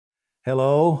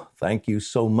Hello, thank you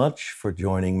so much for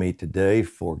joining me today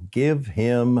for Give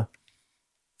Him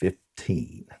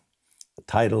 15. The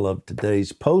title of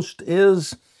today's post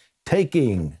is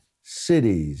Taking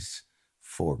Cities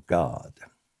for God.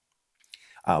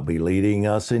 I'll be leading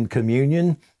us in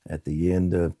communion at the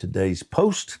end of today's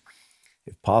post.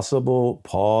 If possible,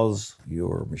 pause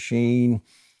your machine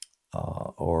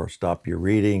or stop your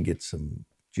reading, get some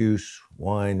juice,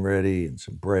 wine ready, and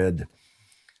some bread,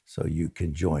 so you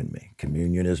can join me.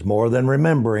 Communion is more than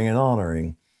remembering and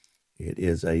honoring. It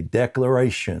is a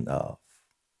declaration of,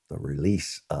 the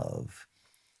release of,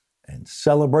 and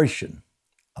celebration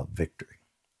of victory.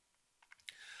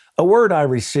 A word I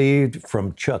received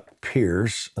from Chuck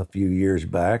Pierce a few years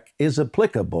back is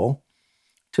applicable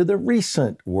to the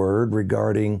recent word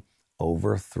regarding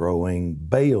overthrowing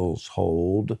Baal's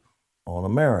hold on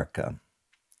America.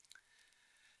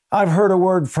 I've heard a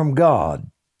word from God,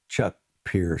 Chuck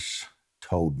Pierce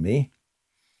told me.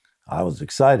 I was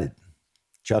excited.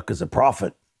 Chuck is a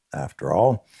prophet, after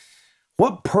all.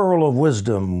 What pearl of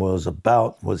wisdom was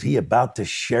he about to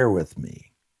share with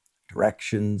me?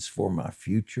 Directions for my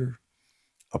future?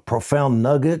 A profound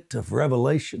nugget of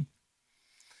revelation?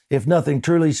 If nothing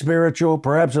truly spiritual,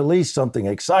 perhaps at least something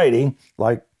exciting,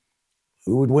 like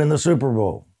who would win the Super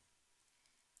Bowl?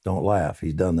 Don't laugh,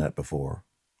 he's done that before.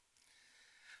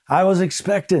 I was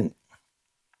expectant.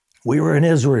 We were in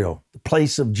Israel, the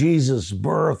place of Jesus'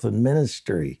 birth and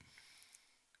ministry.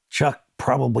 Chuck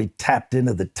probably tapped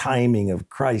into the timing of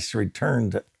Christ's return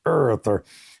to earth, or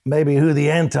maybe who the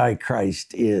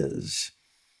Antichrist is.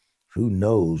 Who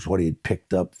knows what he had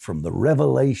picked up from the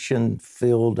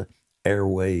revelation-filled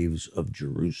airwaves of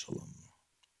Jerusalem.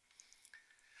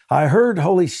 I heard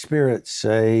Holy Spirit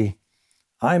say,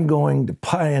 "I'm going to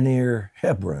pioneer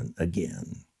Hebron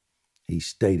again," he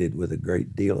stated with a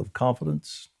great deal of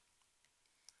confidence.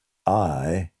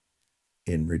 I,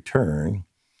 in return,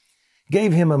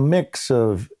 gave him a mix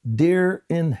of deer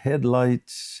in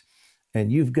headlights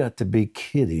and you've got to be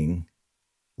kidding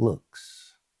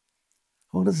looks.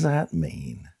 What does that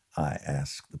mean? I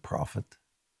asked the prophet.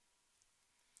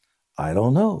 I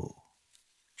don't know,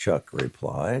 Chuck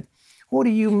replied. What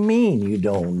do you mean you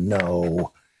don't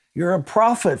know? You're a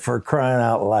prophet, for crying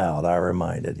out loud, I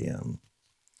reminded him.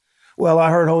 Well, I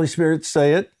heard Holy Spirit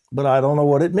say it, but I don't know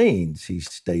what it means, he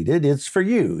stated. It's for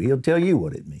you. He'll tell you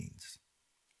what it means.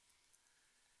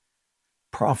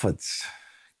 Prophets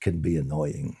can be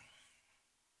annoying.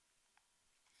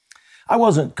 I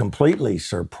wasn't completely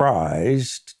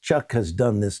surprised. Chuck has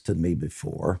done this to me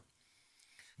before.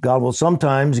 God will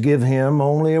sometimes give him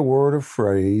only a word or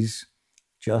phrase,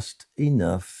 just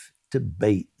enough to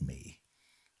bait me.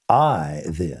 I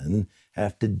then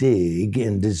have to dig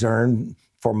and discern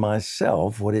for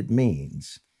myself what it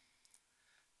means.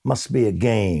 Must be a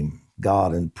game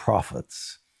God and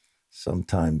prophets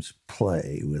sometimes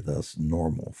play with us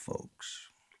normal folks.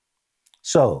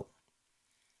 So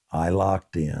I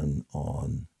locked in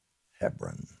on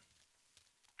Hebron.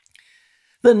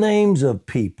 The names of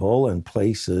people and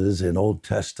places in Old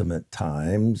Testament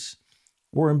times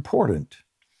were important,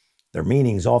 their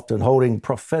meanings often holding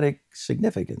prophetic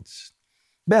significance.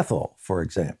 Bethel, for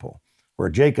example, where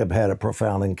Jacob had a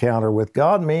profound encounter with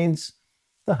God, means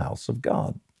the house of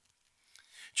God.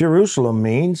 Jerusalem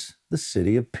means the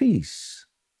city of peace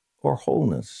or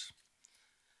wholeness.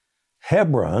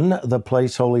 Hebron, the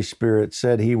place Holy Spirit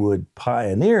said he would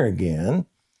pioneer again,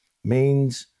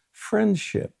 means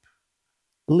friendship,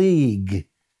 league,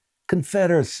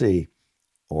 confederacy,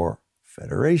 or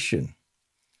federation.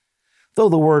 Though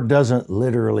the word doesn't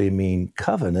literally mean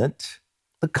covenant,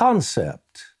 the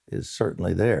concept is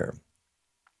certainly there.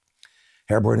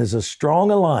 Hebron is a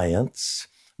strong alliance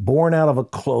born out of a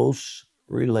close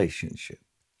relationship,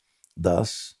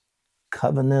 thus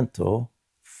covenantal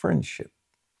friendship.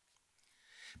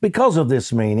 Because of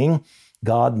this meaning,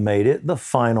 God made it the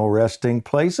final resting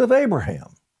place of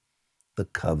Abraham, the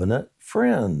covenant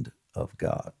friend of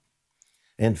God.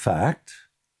 In fact,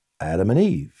 Adam and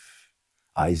Eve,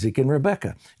 Isaac and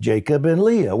Rebekah, Jacob and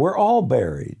Leah were all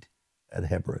buried at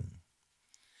Hebron.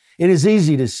 It is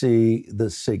easy to see the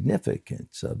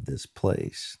significance of this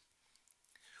place.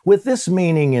 With this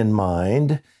meaning in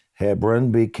mind,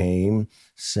 Hebron became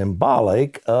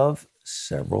symbolic of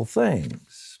several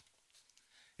things.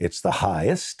 It's the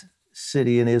highest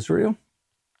city in Israel.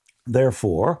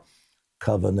 Therefore,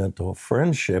 covenantal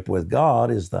friendship with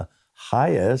God is the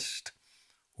highest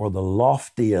or the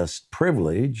loftiest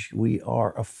privilege we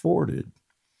are afforded.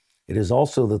 It is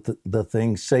also the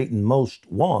thing Satan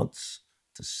most wants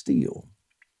to steal.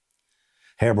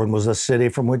 Hebron was a city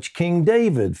from which King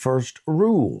David first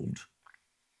ruled.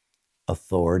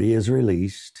 Authority is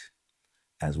released,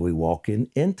 as we walk in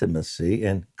intimacy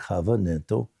and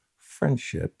covenantal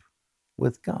friendship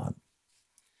with God.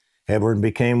 Hebron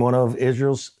became one of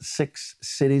Israel's 6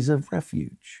 cities of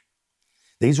refuge.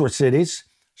 These were cities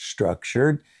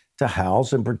structured to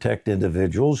house and protect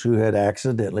individuals who had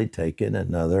accidentally taken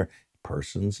another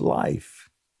person's life.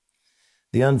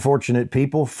 The unfortunate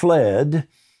people fled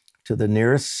to the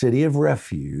nearest city of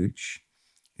refuge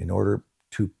in order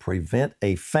to prevent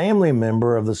a family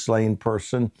member of the slain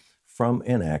person from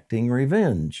enacting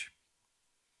revenge.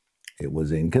 It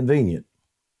was inconvenient,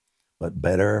 but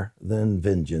better than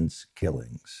vengeance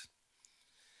killings.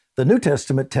 The New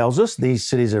Testament tells us these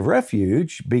cities of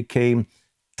refuge became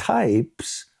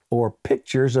types or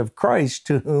pictures of Christ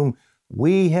to whom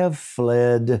we have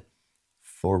fled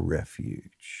for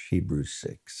refuge. Hebrews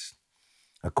 6.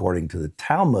 According to the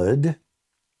Talmud,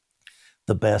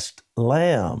 the best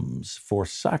lambs for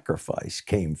sacrifice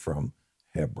came from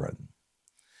Hebron.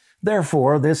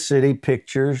 Therefore, this city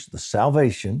pictures the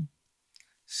salvation,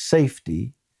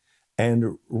 safety,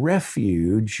 and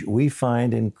refuge we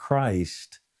find in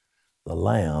Christ, the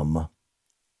Lamb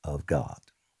of God.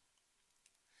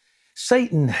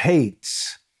 Satan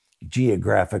hates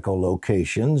geographical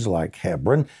locations like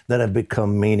Hebron that have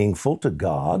become meaningful to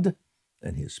God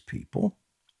and His people.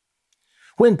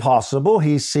 When possible,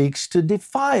 he seeks to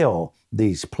defile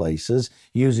these places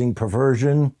using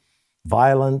perversion,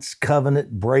 violence,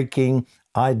 covenant breaking,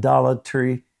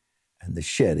 idolatry, and the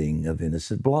shedding of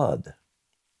innocent blood.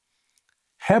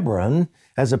 Hebron,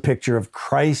 as a picture of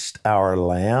Christ, our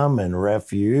Lamb and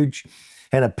refuge,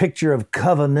 and a picture of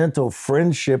covenantal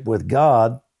friendship with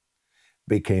God,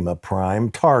 became a prime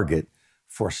target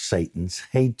for Satan's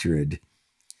hatred.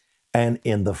 And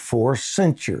in the 4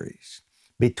 centuries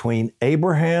between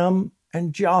Abraham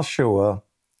and Joshua,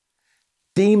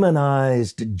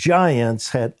 demonized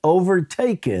giants had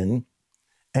overtaken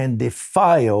and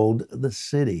defiled the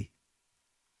city.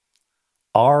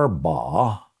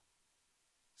 Arba,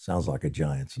 sounds like a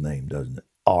giant's name, doesn't it?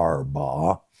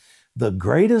 Arba, the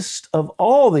greatest of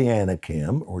all the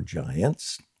Anakim, or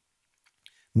giants,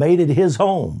 made it his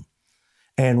home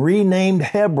and renamed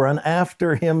Hebron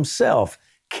after himself,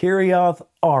 Kiriath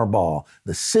Arba,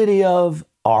 the city of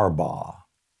Arba.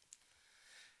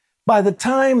 By the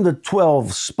time the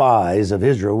 12 spies of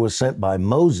Israel were sent by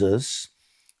Moses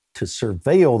to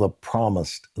surveil the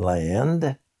promised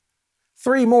land,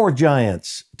 3 more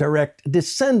giants, direct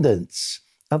descendants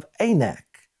of Anak,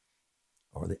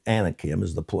 or the Anakim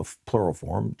is the plural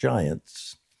form,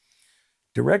 giants,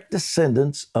 direct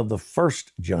descendants of the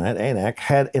first giant, Anak,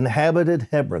 had inhabited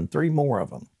Hebron, 3 more of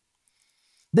them.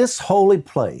 This holy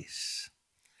place,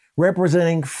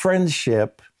 representing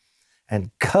friendship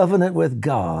and covenant with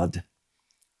God,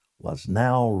 was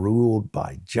now ruled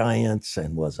by giants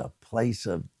and was a place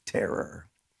of terror.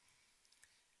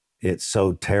 It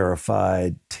so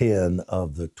terrified 10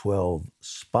 of the 12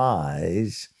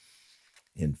 spies,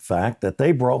 in fact, that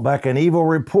they brought back an evil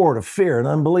report of fear and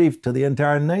unbelief to the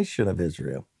entire nation of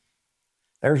Israel.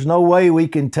 There's no way we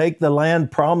can take the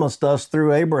land promised us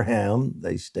through Abraham,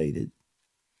 they stated.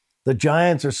 The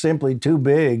giants are simply too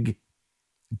big,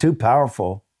 too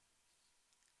powerful.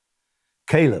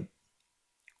 Caleb,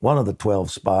 one of the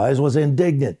 12 spies, was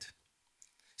indignant,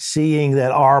 seeing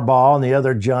that Arba and the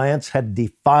other giants had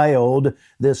defiled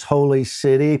this holy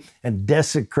city and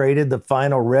desecrated the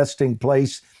final resting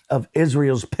place of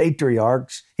Israel's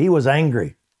patriarchs. He was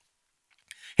angry.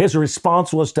 His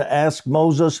response was to ask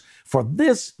Moses for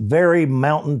this very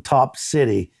mountaintop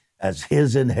city as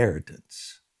his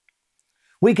inheritance.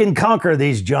 We can conquer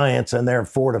these giants and their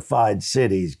fortified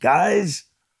cities, guys,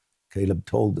 Caleb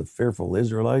told the fearful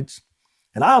Israelites,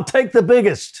 and I'll take the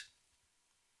biggest.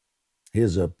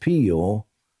 His appeal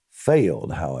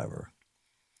failed, however,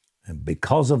 and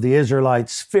because of the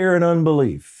Israelites' fear and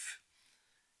unbelief,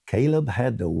 Caleb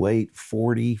had to wait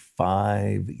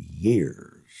 45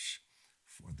 years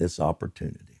for this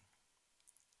opportunity.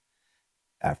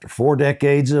 After 4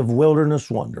 decades of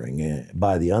wilderness wandering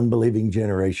by the unbelieving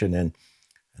generation and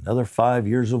another 5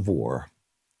 years of war,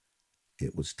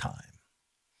 it was time.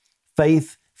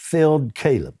 Faith-filled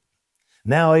Caleb,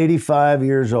 now 85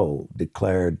 years old,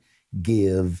 declared,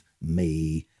 "Give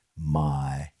me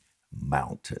my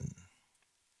mountain."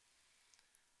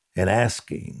 And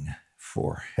asking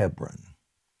for Hebron,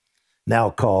 now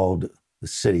called the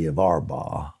city of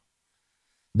Arba,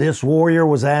 this warrior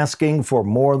was asking for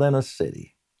more than a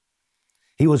city.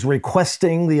 He was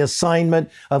requesting the assignment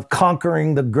of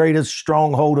conquering the greatest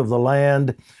stronghold of the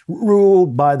land,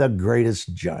 ruled by the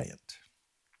greatest giant.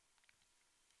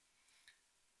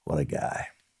 What a guy.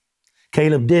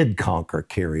 Caleb did conquer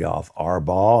Kiriath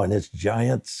Arba and its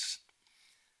giants.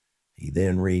 He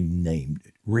then renamed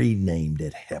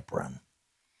it Hebron.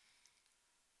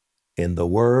 In the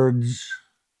words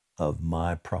of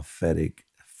my prophetic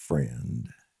friend,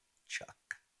 Chuck,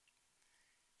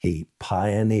 he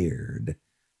pioneered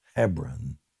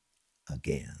Hebron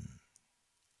again.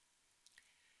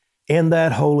 In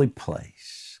that holy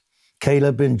place,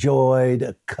 Caleb enjoyed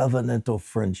a covenantal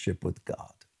friendship with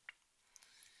God.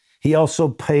 He also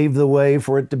paved the way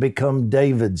for it to become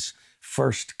David's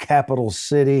first capital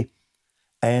city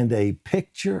and a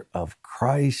picture of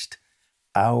Christ,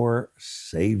 our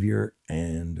Savior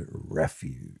and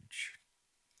refuge.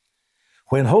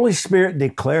 When Holy Spirit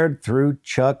declared through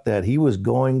Chuck that he was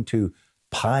going to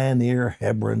pioneer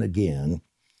Hebron again,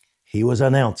 he was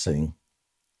announcing,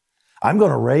 I'm going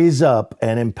to raise up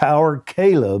and empower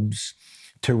Caleb's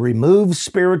to remove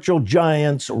spiritual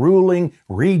giants ruling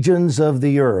regions of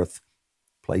the earth,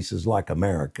 places like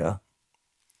America,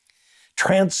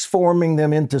 transforming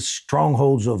them into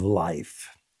strongholds of life.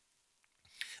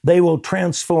 They will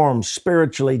transform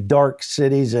spiritually dark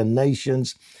cities and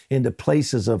nations into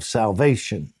places of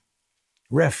salvation,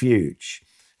 refuge,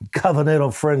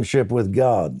 covenantal friendship with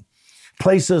God,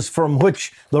 places from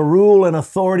which the rule and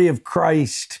authority of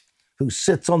Christ, who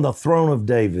sits on the throne of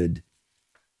David,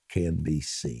 can be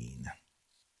seen.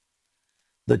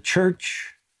 The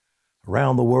church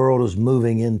around the world is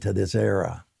moving into this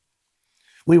era.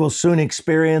 We will soon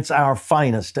experience our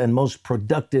finest and most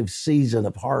productive season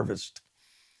of harvest.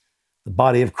 The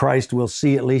body of Christ will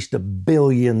see at least 1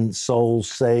 billion souls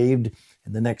saved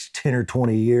in the next 10 or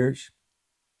 20 years.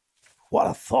 What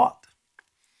a thought.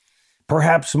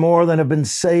 Perhaps more than have been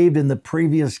saved in the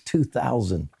previous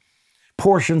 2,000.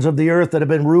 Portions of the earth that have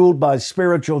been ruled by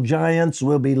spiritual giants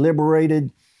will be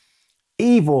liberated.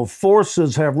 Evil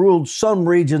forces have ruled some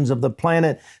regions of the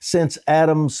planet since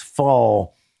Adam's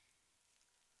fall,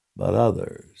 but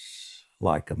others,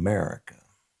 like America,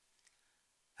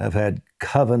 have had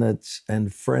covenants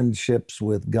and friendships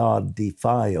with God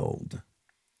defiled,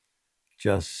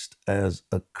 just as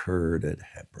occurred at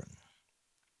Hebron.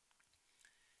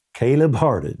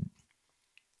 Caleb-hearted,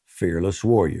 fearless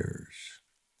warriors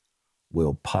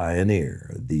will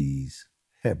pioneer these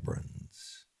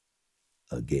Hebrons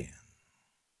again.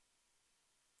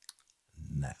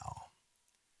 Now,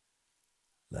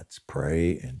 let's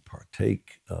pray and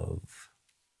partake of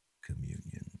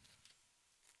communion.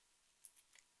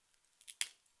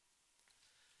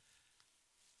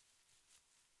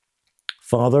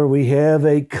 Father, we have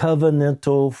a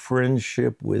covenantal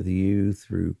friendship with you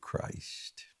through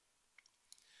Christ.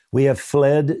 We have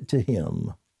fled to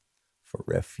him for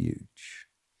refuge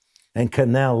and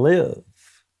can now live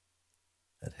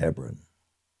at Hebron.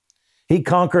 He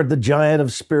conquered the giant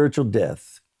of spiritual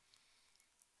death,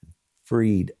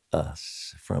 freed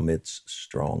us from its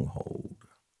stronghold.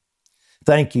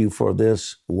 Thank you for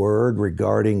this word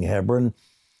regarding Hebron,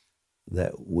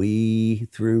 that we,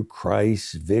 through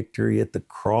Christ's victory at the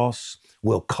cross,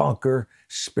 will conquer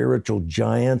spiritual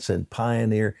giants and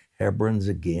pioneer Hebrons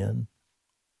again.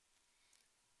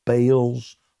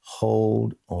 Baal's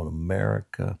hold on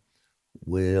America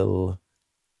will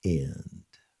end.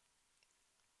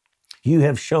 You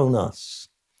have shown us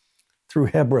through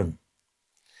Hebron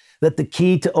that the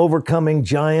key to overcoming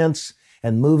giants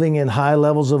and moving in high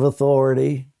levels of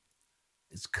authority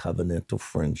is covenantal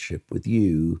friendship with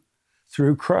you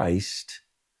through Christ,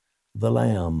 the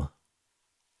Lamb.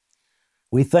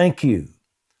 We thank you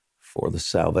for the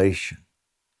salvation,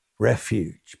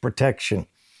 refuge, protection,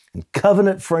 and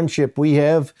covenant friendship we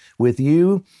have with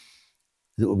you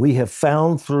that we have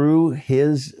found through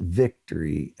his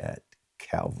victory at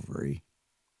Calvary.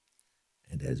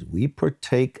 And as we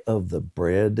partake of the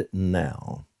bread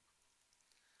now,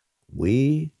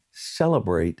 we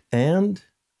celebrate and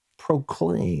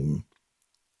proclaim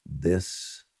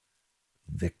this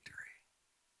victory.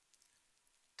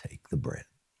 Take the bread.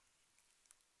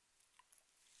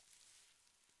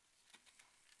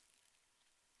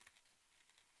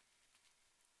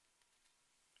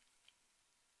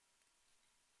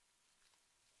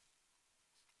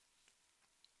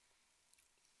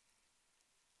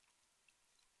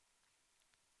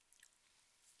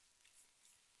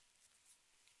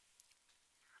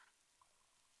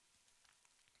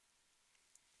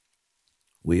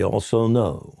 We also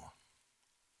know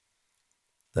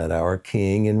that our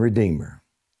King and Redeemer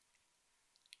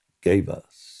gave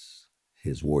us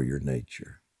his warrior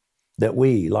nature, that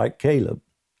we, like Caleb,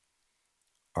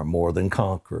 are more than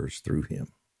conquerors through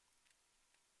him.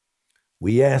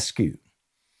 We ask you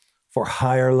for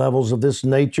higher levels of this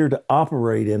nature to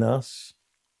operate in us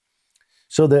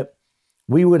so that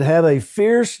we would have a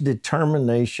fierce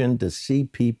determination to see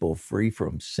people free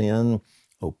from sin,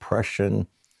 oppression,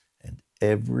 and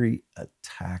every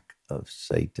attack of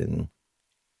Satan.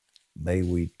 May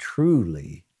we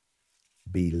truly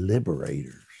be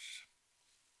liberators.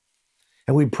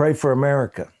 And we pray for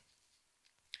America.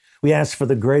 We ask for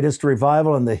the greatest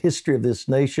revival in the history of this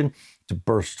nation to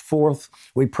burst forth.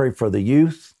 We pray for the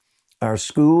youth, our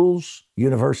schools,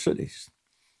 universities.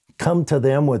 Come to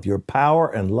them with your power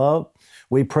and love.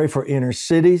 We pray for inner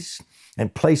cities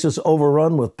and places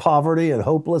overrun with poverty and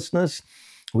hopelessness.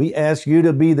 We ask you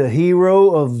to be the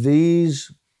hero of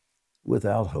these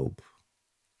without hope.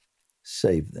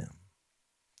 Save them.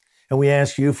 And we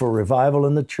ask you for revival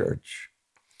in the church.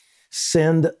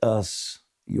 Send us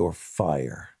your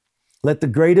fire. Let the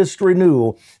greatest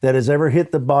renewal that has ever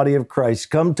hit the body of Christ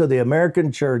come to the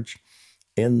American church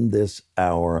in this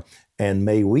hour. And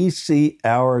may we see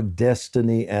our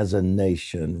destiny as a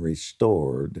nation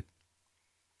restored.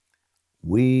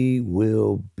 We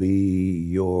will be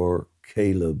your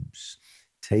Calebs,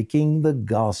 taking the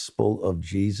gospel of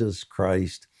Jesus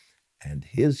Christ and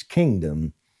his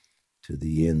kingdom to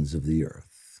the ends of the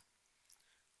earth.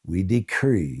 We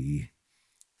decree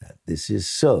that this is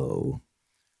so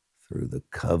through the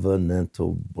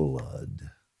covenantal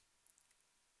blood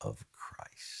of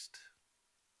Christ.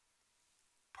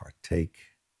 Partake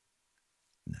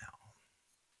now.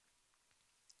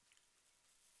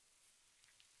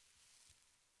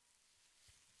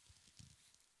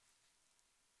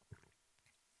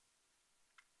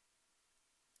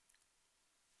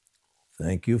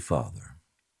 Thank you, Father,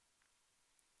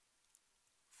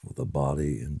 for the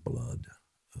body and blood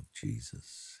of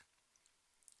Jesus.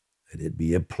 Let it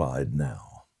be applied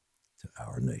now to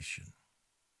our nation.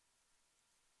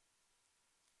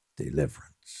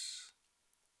 Deliverance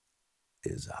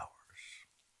is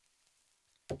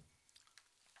ours.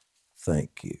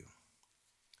 Thank you.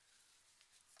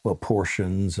 Well,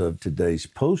 portions of today's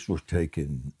post were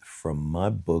taken from my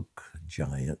book,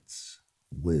 Giants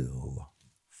Will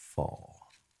Fall.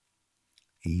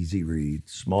 Easy read,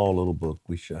 small little book.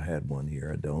 Wish I had one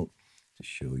here. I don't, to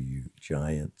show you.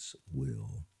 Giants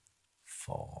Will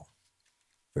Fall.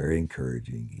 Very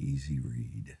encouraging, easy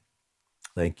read.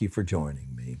 Thank you for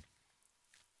joining me.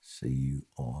 See you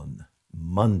on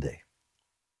Monday.